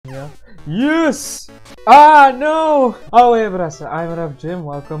Yes! Ah, no! Oh, hey, brasa, I'm Rav Jim.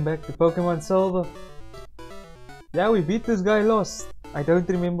 Welcome back to Pokemon Silver. Yeah, we beat this guy lost. I don't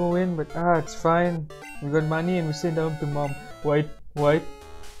remember when, but it's fine. We got money and we sent home to mom. Wait.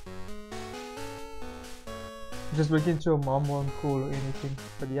 Just making sure mom won't call or anything.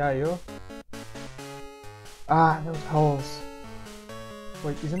 But yeah, yo. Those holes.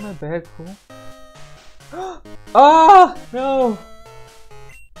 Wait, isn't my bag full? No!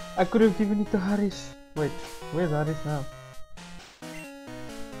 I could have given it to Harish. Wait, where's Harish now?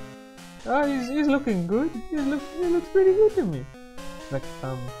 He's looking good. He looks pretty good to me. Like,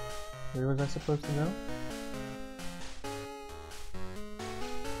 where was I supposed to go?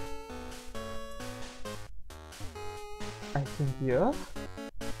 I think here?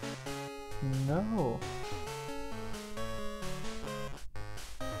 No.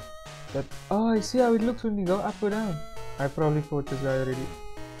 I see how it looks when you go up or down. I probably fought this guy already.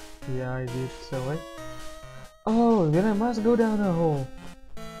 Yeah, I did, so wait. Oh, then I must go down a hole.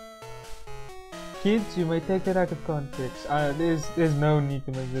 Kids, you may take that out of context. There's no need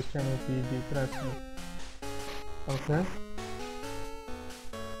to make this channel PG, trust me. Okay.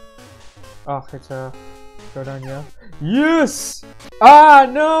 Let's go down here. Yes!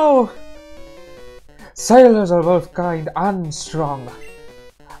 No! Sailors are both kind and strong.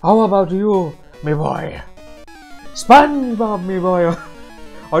 How about you, me boy? SpongeBob, me boy.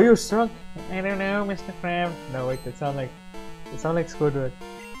 Are you strong? I don't know, Mr. Krabs. No, wait, it sounds like Squidward.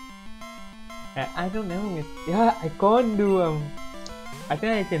 I don't know, yeah, I can't do, I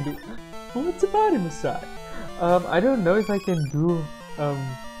think I can do, what's about him aside? I don't know if I can do,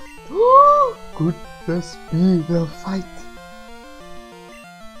 could this be the fight?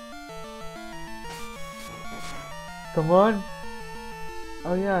 Come on.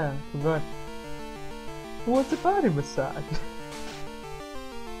 Oh yeah, forgot. What's about him aside?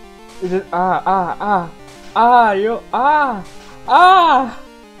 Is it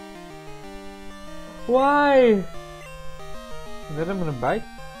Why? Is that I'm gonna bite?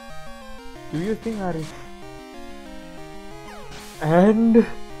 Do you think, Ari? And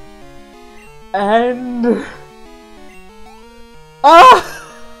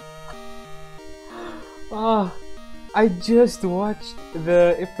I just watched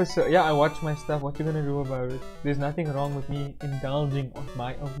the episode. Yeah, I watched my stuff. What you gonna do about it? There's nothing wrong with me indulging on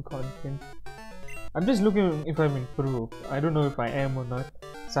my own content. I'm just looking if I'm improved. I don't know if I am or not.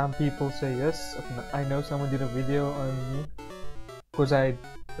 Some people say yes. I know someone did a video on me because I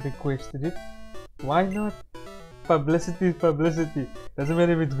requested it. Why not? Publicity is publicity. Doesn't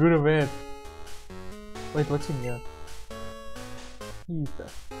matter if it's good or bad. Wait, what's in here? Ether.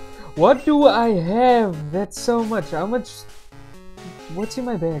 What do I have? That's so much. How much? What's in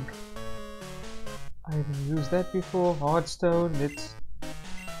my bag? I haven't used that before. Heartstone.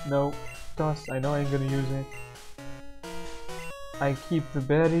 No. Toss. I know I ain't gonna use it. I keep the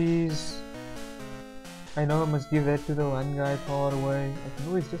berries. I know I must give that to the one guy far away. I can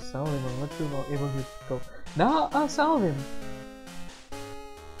always just sell him. I'm not sure if I'll ever go. Now I'll sell him.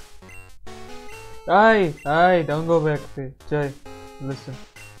 Aye, don't go back there. Jay, listen.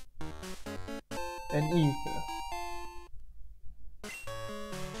 An ether.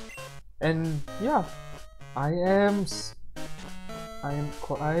 And yeah, I am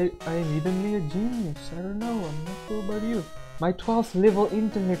hiddenly a genius. I don't know. I'm not sure about you. My 12th level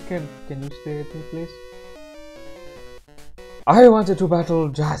internet can you stay at me, please? I wanted to battle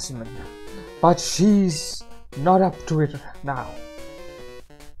Jasmine, but she's not up to it now.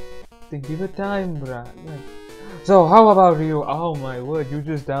 Then give it time, bruh. So how about you? Oh my word, you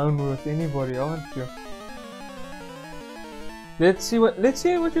just down with anybody, aren't you? Let's see what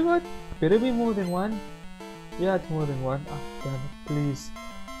you got. Better be more than one. Yeah, it's more than one. Damn it! Please,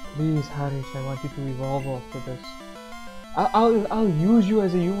 Harish, I want you to evolve after this. I'll use you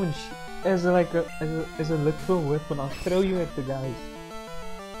as a human, as a literal weapon. I'll throw you at the guys.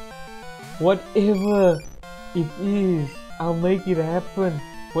 Whatever it is, I'll make it happen.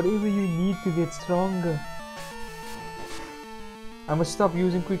 Whatever you need to get stronger. I must stop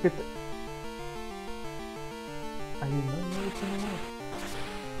using quick attack. I did not know it's gonna work.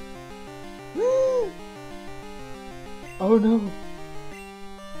 Oh no!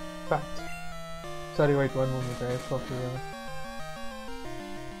 Fact. Sorry, wait one moment. I have coffee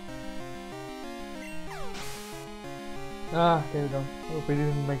now. There we go. Hope it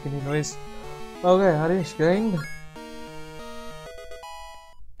didn't make any noise. Okay, Harish, grind.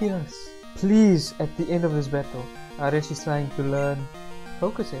 Yes. Please, at the end of this battle, Harish is trying to learn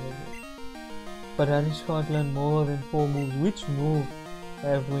focus energy. But Harish can't learn more than 4 moves. Which move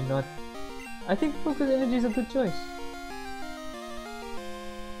have we not? I think focus energy is a good choice.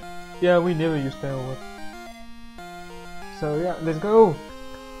 Yeah, we never use tail whip. So yeah, let's go.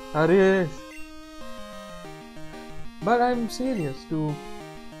 Harish. But I'm serious. Do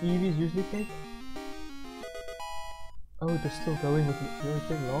EVs usually take? Oh, they're still going with it. It'll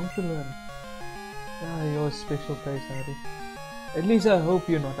take long to learn. Ah, you're a special case, Harish. At least I hope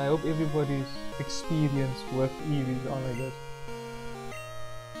you're not. I hope everybody's experience with EVs are like this.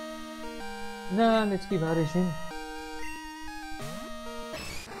 Nah, let's keep Harish in.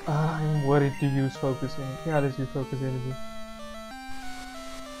 I'm worried to use focus energy. Yeah, let's use focus energy.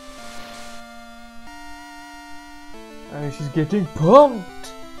 She's getting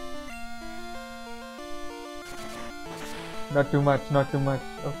pumped! Not too much, not too much.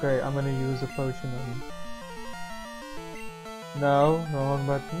 Okay, I'm gonna use a potion on him. No, wrong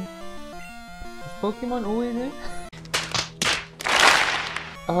button. Is Pokemon always in?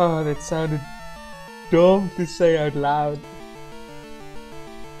 Oh, that sounded dumb to say out loud.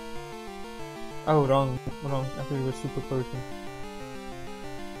 Oh, wrong. I thought it was super potion.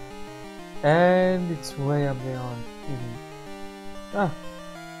 And it's way up there on even. Ah,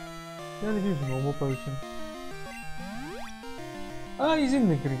 yeah, let's use normal potion. Ah, he's in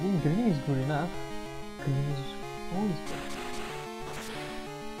the green. Green is good enough. Green is always good.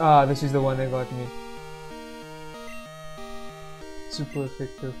 Ah, this is the one that got me. Super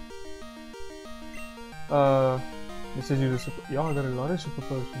effective. Let's just use a super. Yeah, I got a lot of super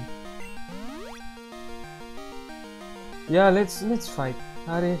potions. Yeah, let's fight.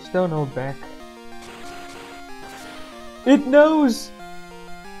 Harish, don't hold back. It knows!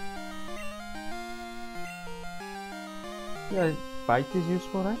 Yeah, bite is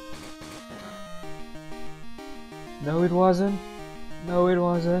useful, right? No, it wasn't. No, it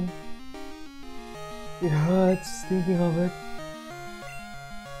wasn't. It hurts thinking of it.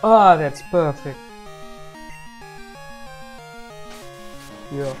 Ah, that's perfect.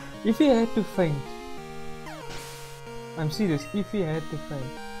 Yeah, if he had to faint. I'm serious, if he had to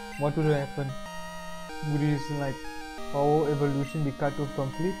faint, what would have happened? Would his like whole evolution be cut off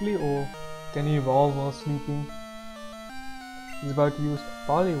completely, or can he evolve while sleeping? He's about to use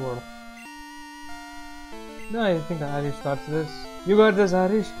Poliwhirl. No, I think Harish got this. You got this,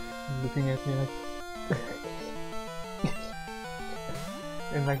 Harish? He's looking at me like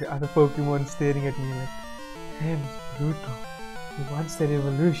and like the other Pokemon staring at me like, damn, it's brutal. He wants that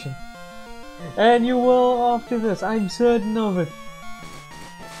evolution. And you will after this, I'm certain of it.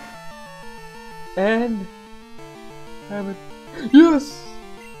 And have it. Yes!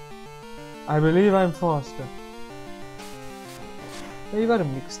 I believe I'm faster. But you gotta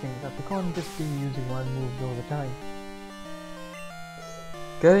mix things up. You can't just be using one move all the time.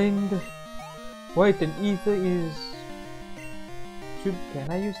 Kind. Wait, an ether is. Can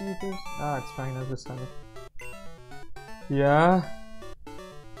I use ethers? Ah, it's fine. I'll just have it. Yeah.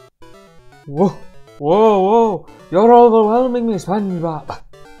 Whoa, whoa! You're overwhelming me, SpongeBob.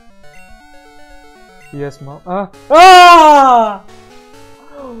 Yes, Mom.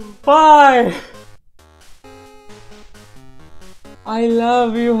 Why? I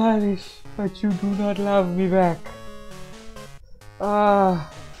love you, Harish, but you do not love me back.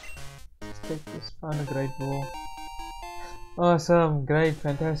 Let's take this. Found a great ball. Awesome, great,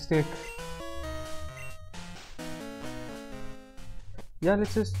 fantastic. Yeah,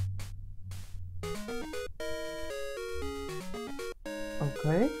 let's just.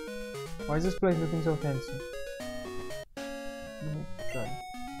 Okay. Why is this place looking so fancy?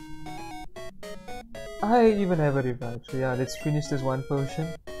 I even have a revive, so yeah, let's finish this one potion.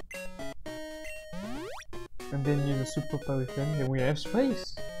 And then use a super potion, then we have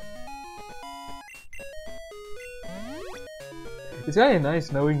space. It's kind of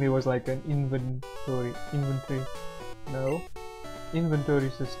nice knowing there was like an inventory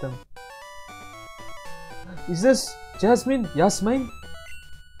system. Is this Jasmine? Yasmine?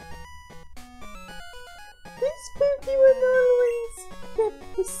 This Pokemon always get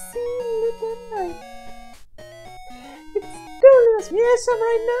to see lit at night. It's totally awesome. Yes, I'm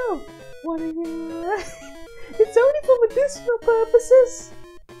right now. What are you? It's only for medicinal purposes.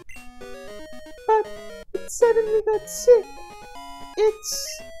 But it suddenly got sick.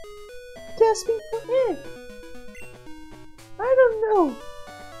 It's gasping for air. I don't know.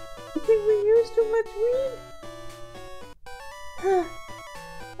 You think we use too much weed? I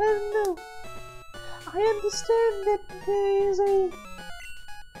don't know. I understand that there is a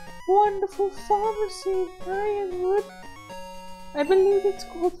wonderful pharmacy in Ironwood. I believe it's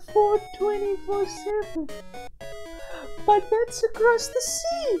called 424/7. But that's across the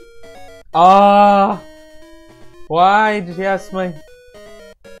sea. Why did you ask me?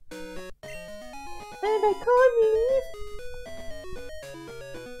 And I can't believe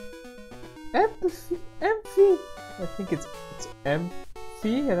Amphi. I think it's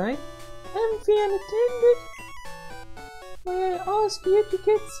Amphi, right? Amphi unattended. May I ask you to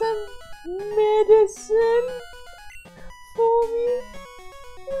get some medicine for me,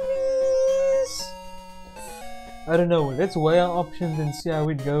 please? I don't know. Let's weigh our options and see how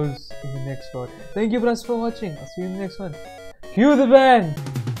it goes in the next part. Thank you, brothers, for watching. I'll see you in the next one. Cue the band!